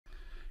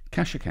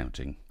Cash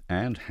accounting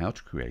and how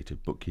to create a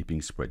bookkeeping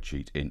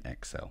spreadsheet in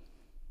Excel.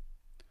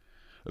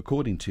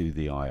 According to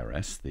the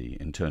IRS, the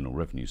Internal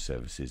Revenue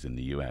Services in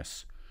the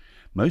US,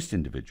 most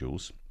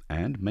individuals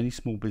and many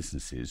small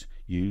businesses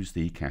use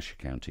the cash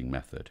accounting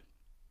method.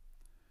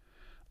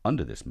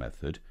 Under this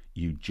method,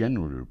 you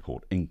generally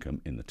report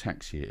income in the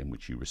tax year in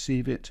which you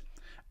receive it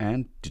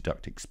and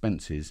deduct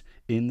expenses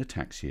in the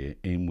tax year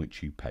in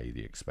which you pay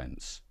the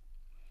expense.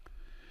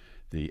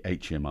 The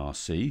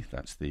HMRC,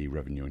 that's the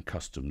Revenue and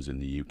Customs in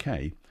the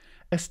UK,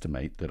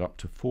 estimate that up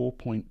to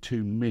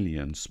 4.2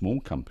 million small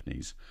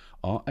companies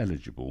are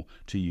eligible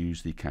to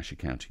use the cash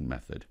accounting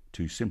method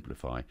to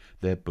simplify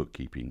their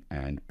bookkeeping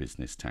and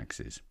business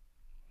taxes.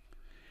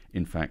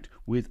 In fact,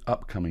 with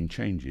upcoming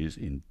changes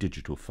in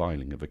digital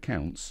filing of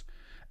accounts,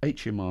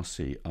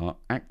 HMRC are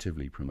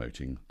actively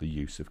promoting the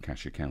use of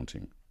cash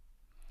accounting.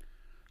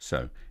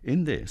 So,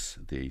 in this,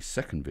 the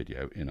second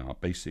video in our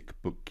Basic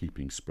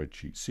Bookkeeping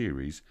Spreadsheet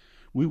series,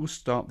 we will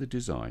start the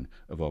design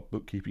of our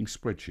bookkeeping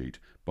spreadsheet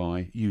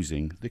by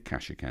using the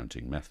cash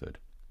accounting method.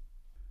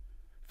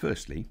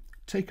 Firstly,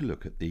 take a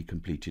look at the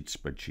completed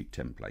spreadsheet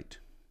template.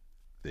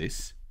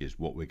 This is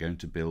what we're going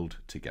to build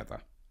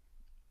together.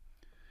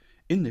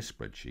 In this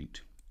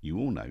spreadsheet, you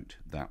will note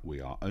that we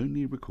are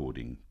only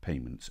recording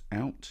payments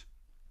out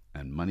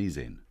and monies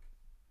in.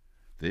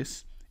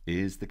 This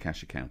is the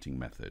cash accounting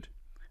method,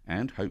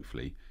 and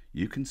hopefully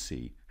you can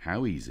see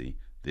how easy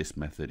this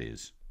method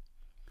is.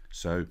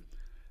 So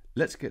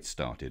let's get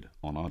started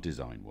on our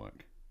design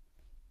work.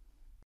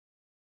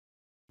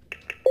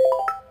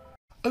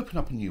 Open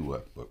up a new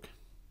workbook,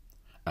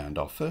 and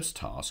our first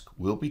task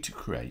will be to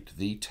create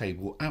the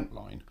table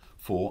outline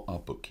for our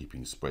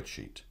bookkeeping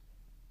spreadsheet.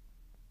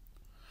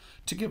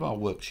 To give our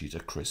worksheet a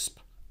crisp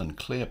and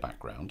clear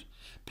background,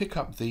 pick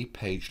up the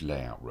Page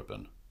Layout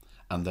ribbon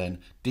and then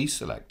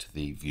deselect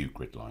the View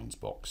Grid Lines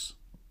box.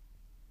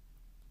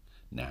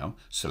 Now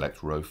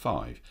select row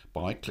 5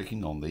 by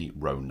clicking on the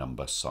row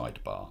number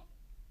sidebar.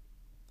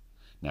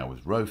 Now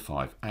with row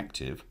 5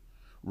 active,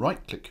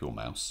 right-click your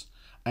mouse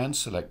and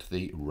select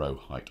the row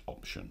height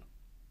option.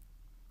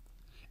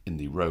 In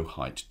the row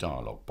height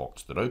dialog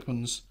box that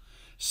opens,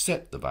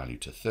 set the value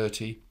to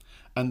 30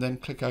 and then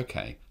click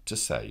OK to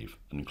save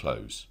and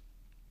close.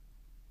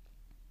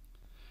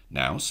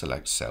 Now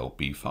select cell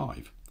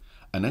B5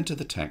 and enter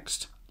the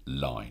text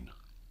line.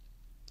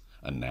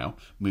 And now,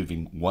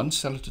 moving one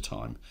cell at a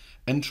time,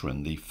 enter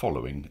in the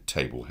following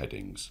table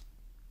headings.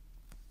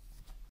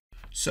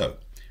 So,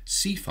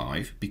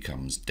 C5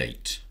 becomes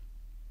date,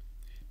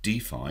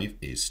 D5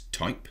 is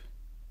type,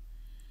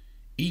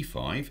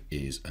 E5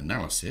 is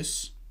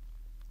analysis,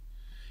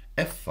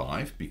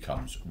 F5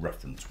 becomes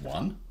reference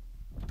 1,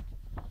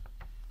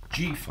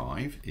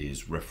 G5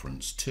 is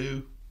reference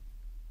 2,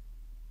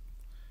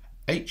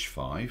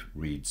 H5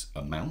 reads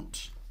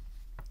amount,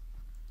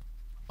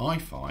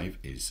 I5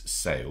 is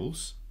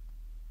sales,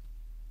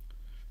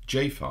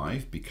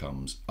 J5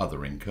 becomes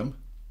other income,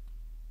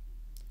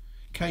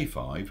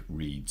 K5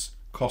 reads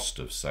cost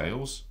of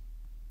sales,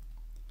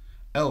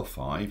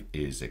 L5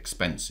 is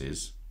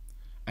expenses,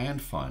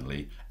 and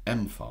finally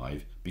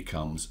M5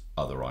 becomes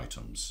other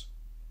items.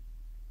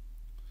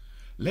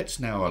 Let's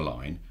now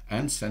align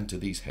and center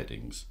these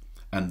headings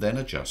and then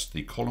adjust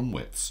the column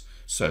widths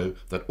so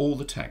that all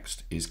the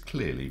text is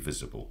clearly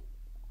visible.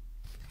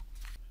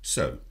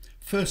 So,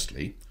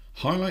 firstly,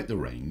 highlight the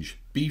range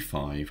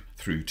B5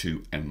 through to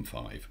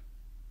M5.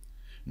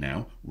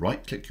 Now,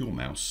 right-click your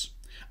mouse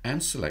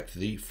and select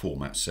the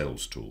Format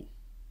Cells tool.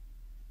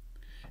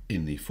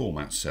 In the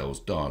Format Cells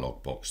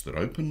dialog box that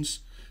opens,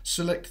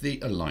 select the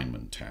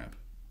Alignment tab.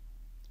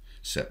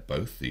 Set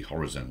both the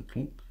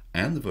horizontal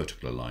and the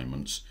vertical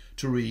alignments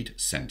to read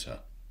Center.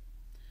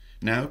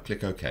 Now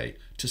click OK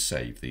to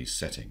save these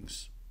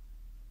settings.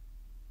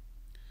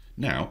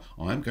 Now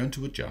I am going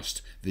to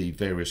adjust the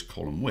various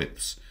column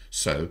widths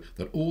so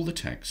that all the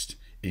text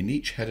in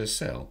each header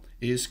cell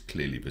is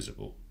clearly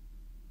visible.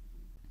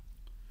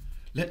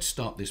 Let's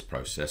start this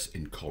process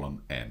in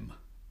column M.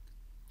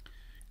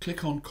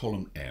 Click on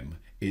column M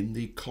in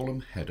the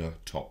column header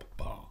top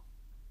bar.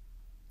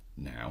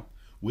 Now,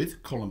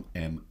 with column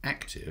M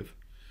active,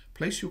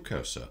 place your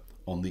cursor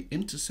on the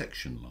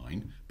intersection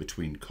line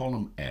between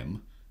column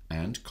M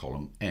and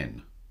column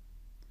N.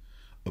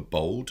 A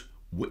bold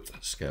width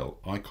scale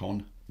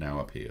icon now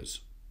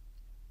appears.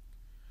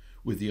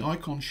 With the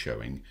icon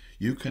showing,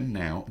 you can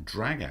now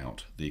drag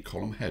out the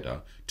column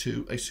header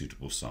to a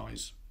suitable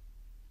size.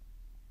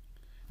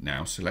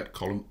 Now select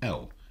column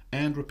L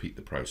and repeat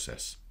the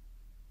process.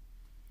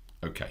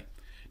 OK,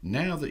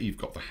 now that you've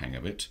got the hang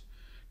of it,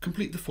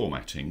 complete the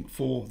formatting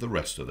for the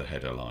rest of the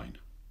header line.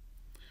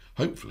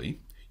 Hopefully,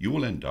 you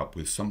will end up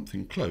with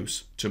something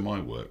close to my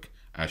work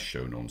as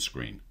shown on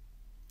screen.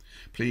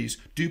 Please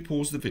do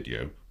pause the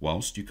video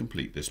whilst you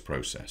complete this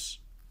process.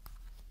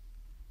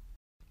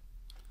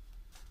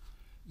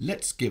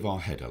 Let's give our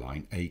header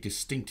line a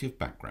distinctive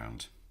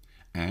background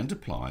and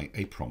apply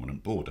a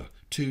prominent border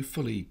to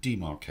fully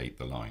demarcate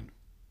the line.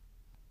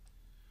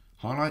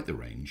 Highlight the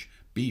range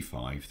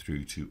B5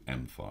 through to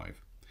M5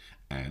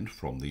 and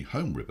from the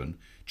Home ribbon,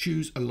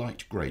 choose a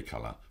light grey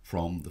colour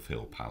from the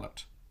fill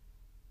palette.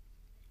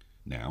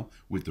 Now,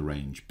 with the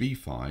range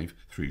B5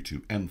 through to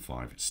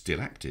M5 still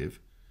active,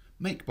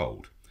 make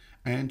bold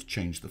and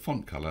change the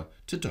font colour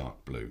to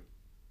dark blue.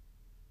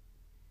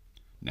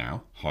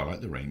 Now,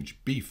 highlight the range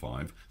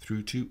B5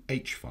 through to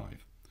H5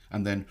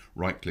 and then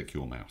right-click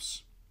your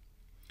mouse.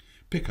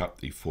 Pick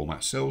up the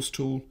Format Cells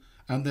tool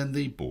and then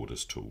the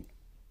Borders tool.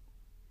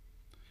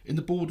 In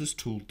the Borders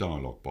tool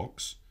dialog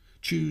box,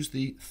 choose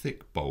the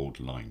Thick Bold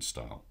Line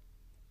style.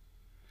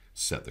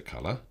 Set the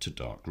colour to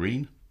dark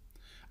green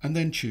and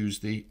then choose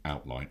the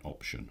Outline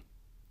option.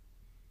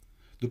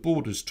 The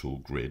Borders tool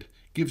grid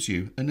gives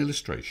you an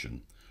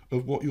illustration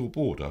of what your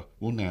border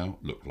will now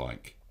look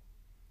like.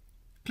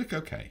 Click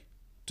OK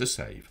to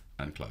save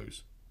and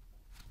close.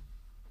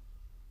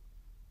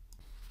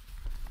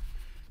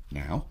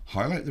 Now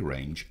highlight the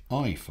range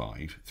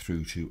I5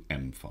 through to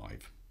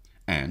M5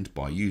 and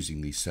by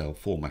using the cell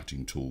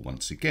formatting tool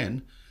once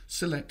again,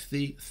 select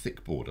the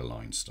thick border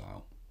line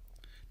style.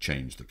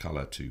 Change the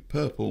colour to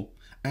purple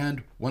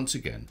and once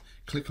again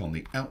click on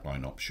the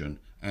outline option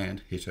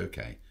and hit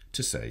OK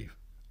to save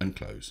and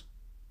close.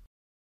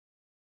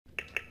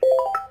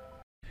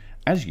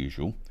 As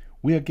usual,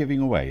 we are giving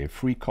away a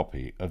free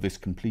copy of this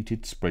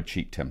completed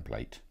spreadsheet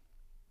template.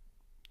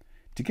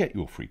 To get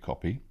your free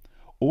copy,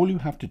 all you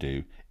have to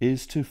do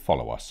is to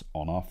follow us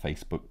on our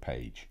Facebook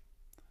page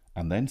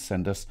and then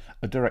send us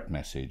a direct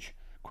message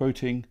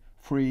quoting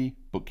free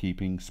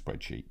bookkeeping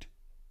spreadsheet.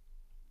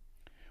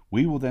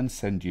 We will then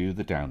send you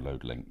the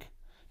download link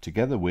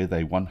together with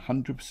a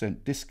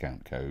 100%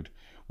 discount code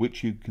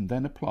which you can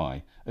then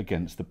apply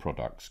against the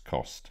product's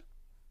cost.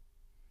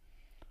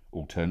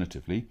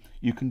 Alternatively,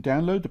 you can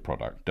download the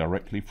product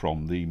directly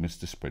from the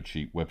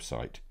Mr.SpreadSheet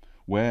website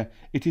where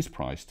it is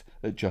priced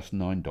at just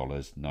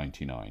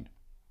 $9.99.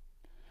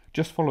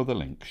 Just follow the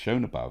link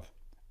shown above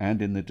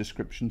and in the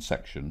description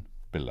section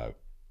below.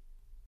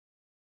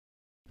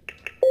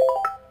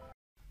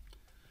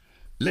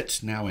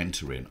 Let's now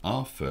enter in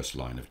our first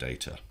line of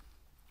data.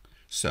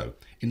 So,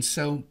 in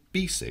cell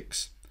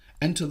B6,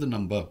 enter the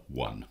number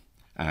 1,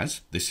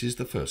 as this is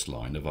the first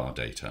line of our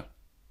data.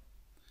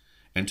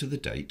 Enter the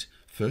date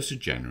 1st of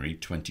January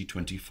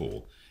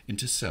 2024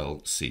 into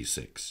cell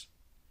C6.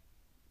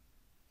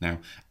 Now,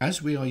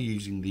 as we are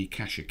using the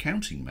cash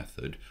accounting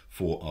method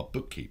for our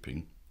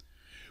bookkeeping,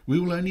 we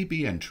will only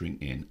be entering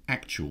in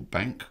actual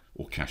bank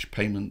or cash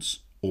payments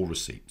or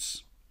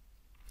receipts.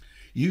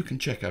 You can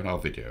check out our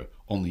video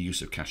on the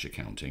use of cash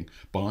accounting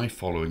by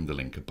following the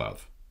link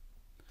above.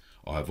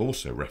 I have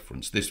also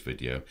referenced this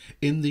video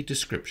in the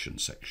description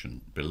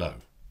section below.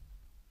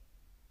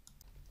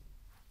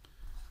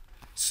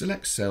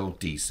 Select cell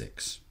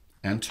D6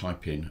 and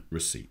type in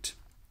receipt.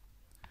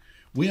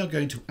 We are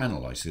going to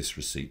analyse this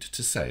receipt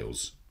to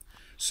sales,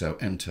 so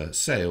enter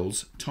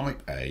sales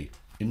type A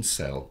in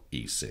cell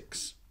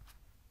E6.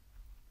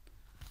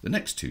 The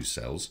next two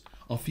cells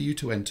are for you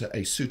to enter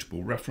a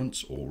suitable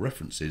reference or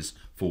references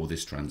for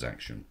this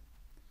transaction.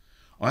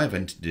 I have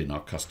entered in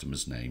our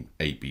customer's name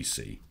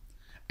ABC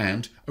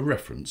and a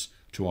reference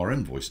to our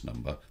invoice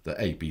number that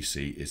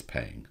ABC is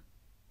paying.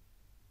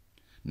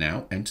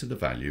 Now enter the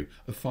value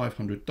of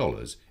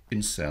 $500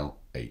 in cell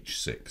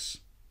H6.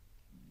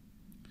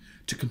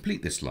 To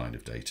complete this line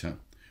of data,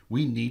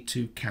 we need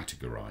to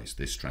categorise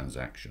this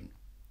transaction.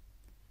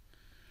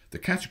 The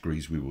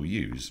categories we will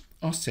use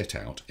are set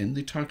out in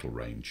the title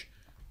range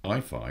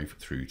I5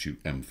 through to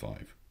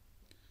M5.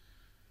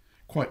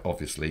 Quite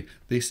obviously,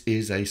 this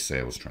is a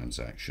sales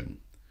transaction,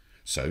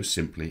 so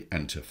simply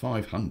enter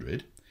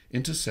 500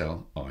 into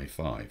cell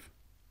I5.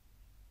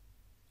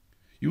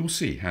 You will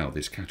see how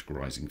this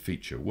categorising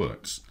feature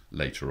works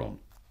later on.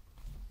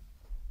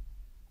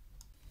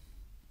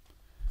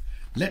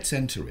 Let's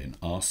enter in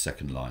our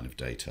second line of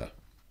data.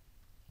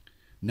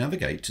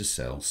 Navigate to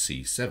cell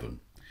C7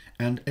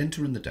 and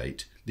enter in the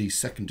date the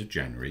 2nd of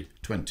January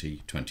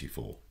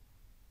 2024.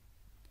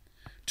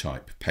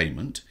 Type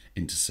payment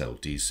into cell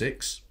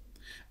D6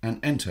 and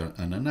enter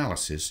an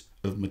analysis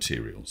of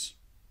materials.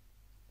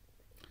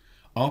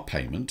 Our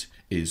payment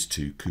is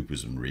to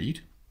Coopers &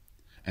 Reed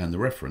and the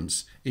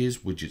reference is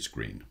Widgets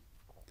Green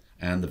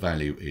and the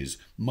value is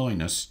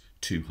minus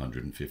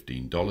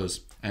 $215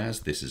 as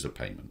this is a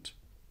payment.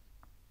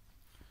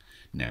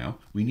 Now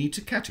we need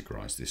to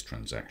categorise this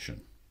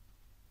transaction.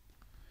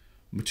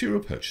 Material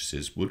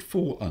purchases would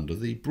fall under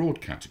the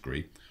broad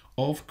category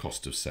of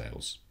cost of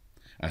sales,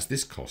 as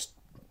this cost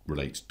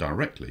relates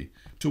directly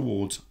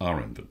towards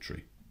our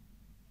inventory.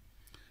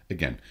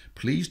 Again,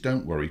 please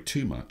don't worry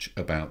too much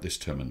about this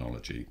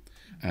terminology,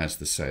 as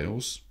the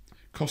sales,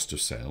 cost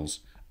of sales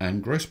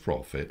and gross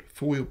profit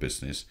for your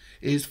business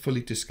is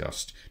fully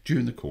discussed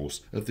during the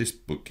course of this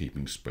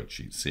bookkeeping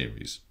spreadsheet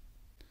series.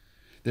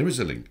 There is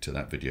a link to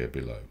that video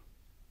below.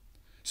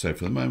 So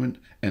for the moment,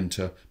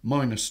 enter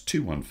minus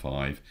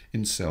 215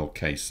 in cell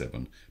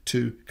K7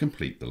 to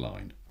complete the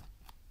line.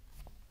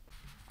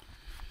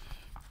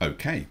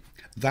 Okay,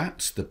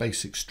 that's the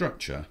basic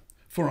structure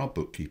for our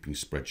bookkeeping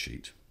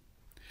spreadsheet.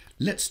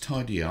 Let's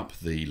tidy up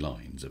the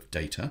lines of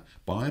data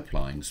by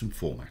applying some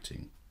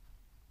formatting.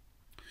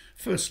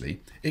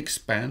 Firstly,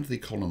 expand the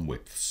column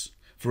widths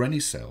for any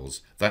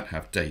cells that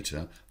have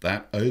data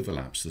that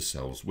overlaps the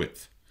cell's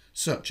width,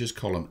 such as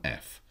column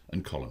F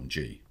and column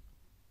G.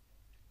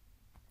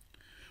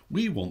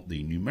 We want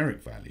the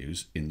numeric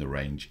values in the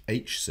range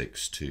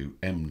H6 to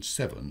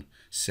M7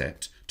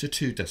 set to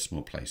 2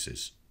 decimal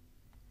places.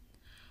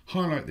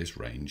 Highlight this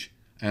range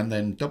and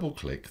then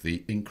double-click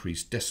the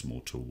Increase Decimal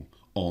tool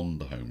on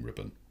the Home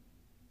ribbon.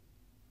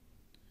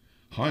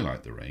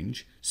 Highlight the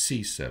range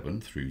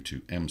C7 through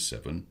to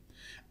M7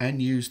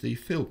 and use the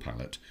Fill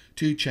palette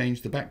to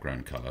change the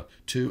background colour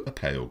to a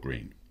pale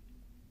green.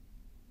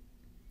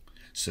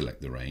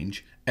 Select the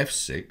range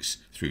F6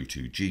 through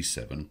to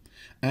G7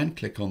 and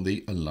click on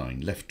the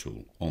Align Left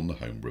tool on the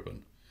Home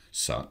ribbon,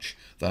 such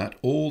that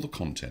all the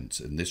contents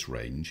in this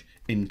range,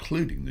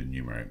 including the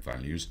numeric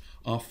values,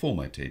 are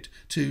formatted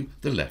to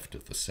the left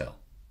of the cell.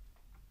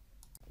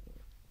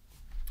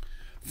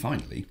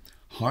 Finally,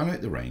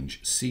 highlight the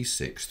range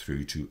C6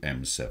 through to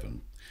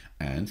M7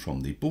 and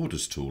from the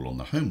Borders tool on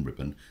the Home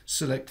ribbon,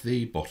 select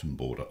the Bottom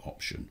Border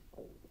option.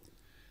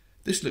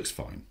 This looks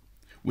fine.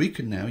 We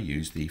can now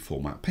use the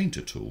Format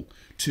Painter tool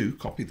to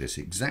copy this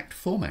exact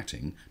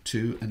formatting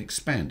to an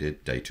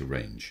expanded data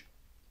range.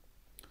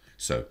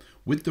 So,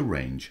 with the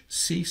range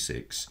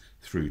C6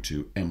 through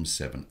to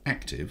M7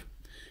 active,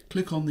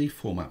 click on the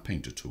Format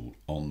Painter tool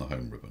on the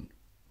Home ribbon.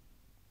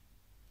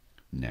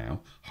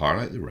 Now,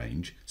 highlight the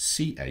range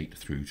C8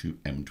 through to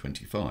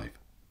M25.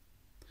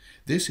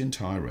 This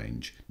entire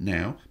range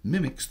now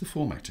mimics the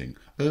formatting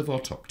of our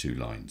top 2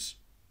 lines.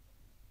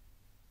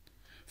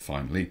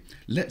 Finally,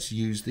 let's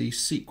use the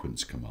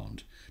Sequence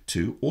command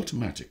to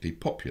automatically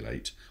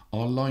populate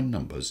our line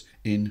numbers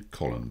in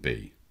column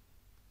B.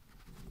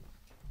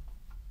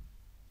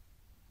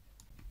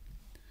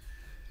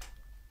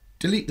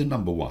 Delete the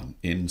number 1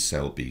 in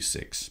cell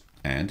B6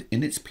 and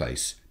in its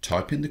place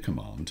type in the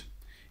command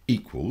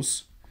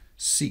equals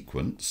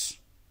sequence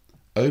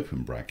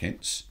open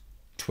brackets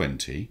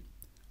 20,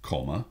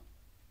 1,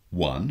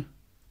 1,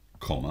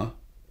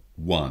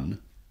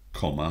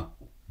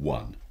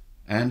 1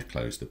 and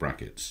close the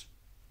brackets.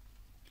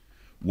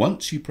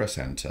 Once you press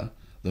enter,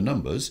 the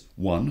numbers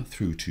 1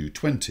 through to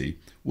 20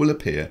 will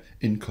appear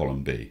in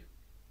column B.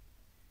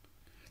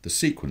 The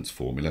sequence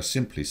formula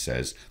simply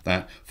says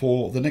that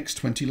for the next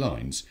 20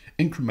 lines,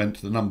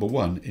 increment the number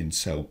 1 in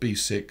cell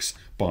B6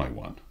 by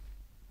 1.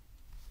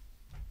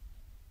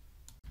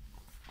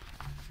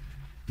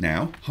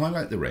 Now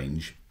highlight the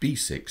range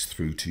B6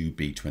 through to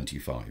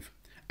B25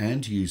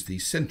 and use the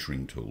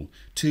centering tool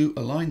to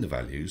align the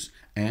values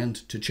and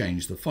to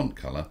change the font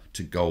colour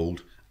to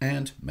gold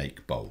and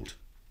make bold.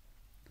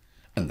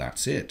 And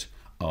that's it.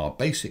 Our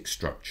basic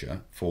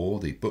structure for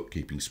the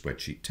bookkeeping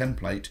spreadsheet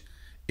template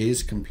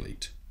is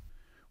complete.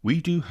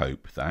 We do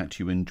hope that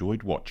you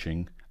enjoyed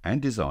watching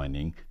and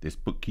designing this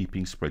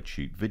bookkeeping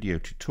spreadsheet video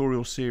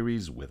tutorial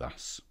series with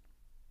us.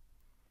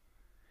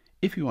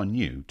 If you are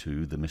new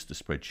to the Mr.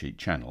 Spreadsheet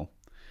channel,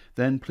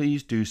 then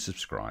please do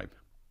subscribe.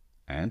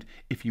 And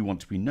if you want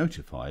to be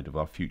notified of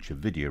our future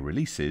video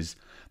releases,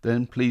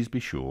 then please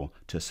be sure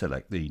to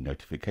select the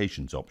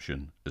notifications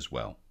option as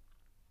well.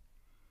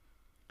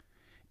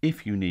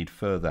 If you need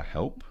further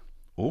help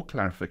or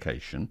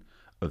clarification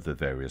of the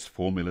various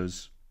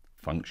formulas,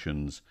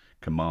 functions,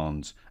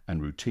 commands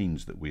and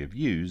routines that we have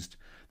used,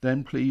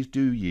 then please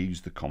do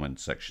use the comment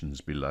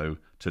sections below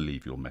to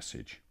leave your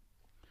message.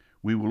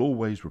 We will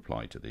always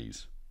reply to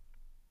these.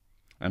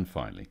 And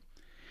finally,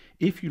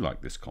 if you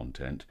like this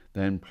content,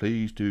 then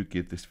please do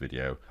give this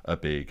video a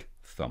big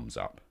thumbs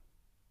up.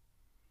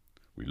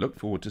 We look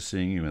forward to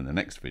seeing you in the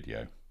next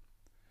video,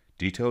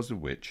 details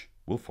of which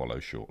will follow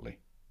shortly.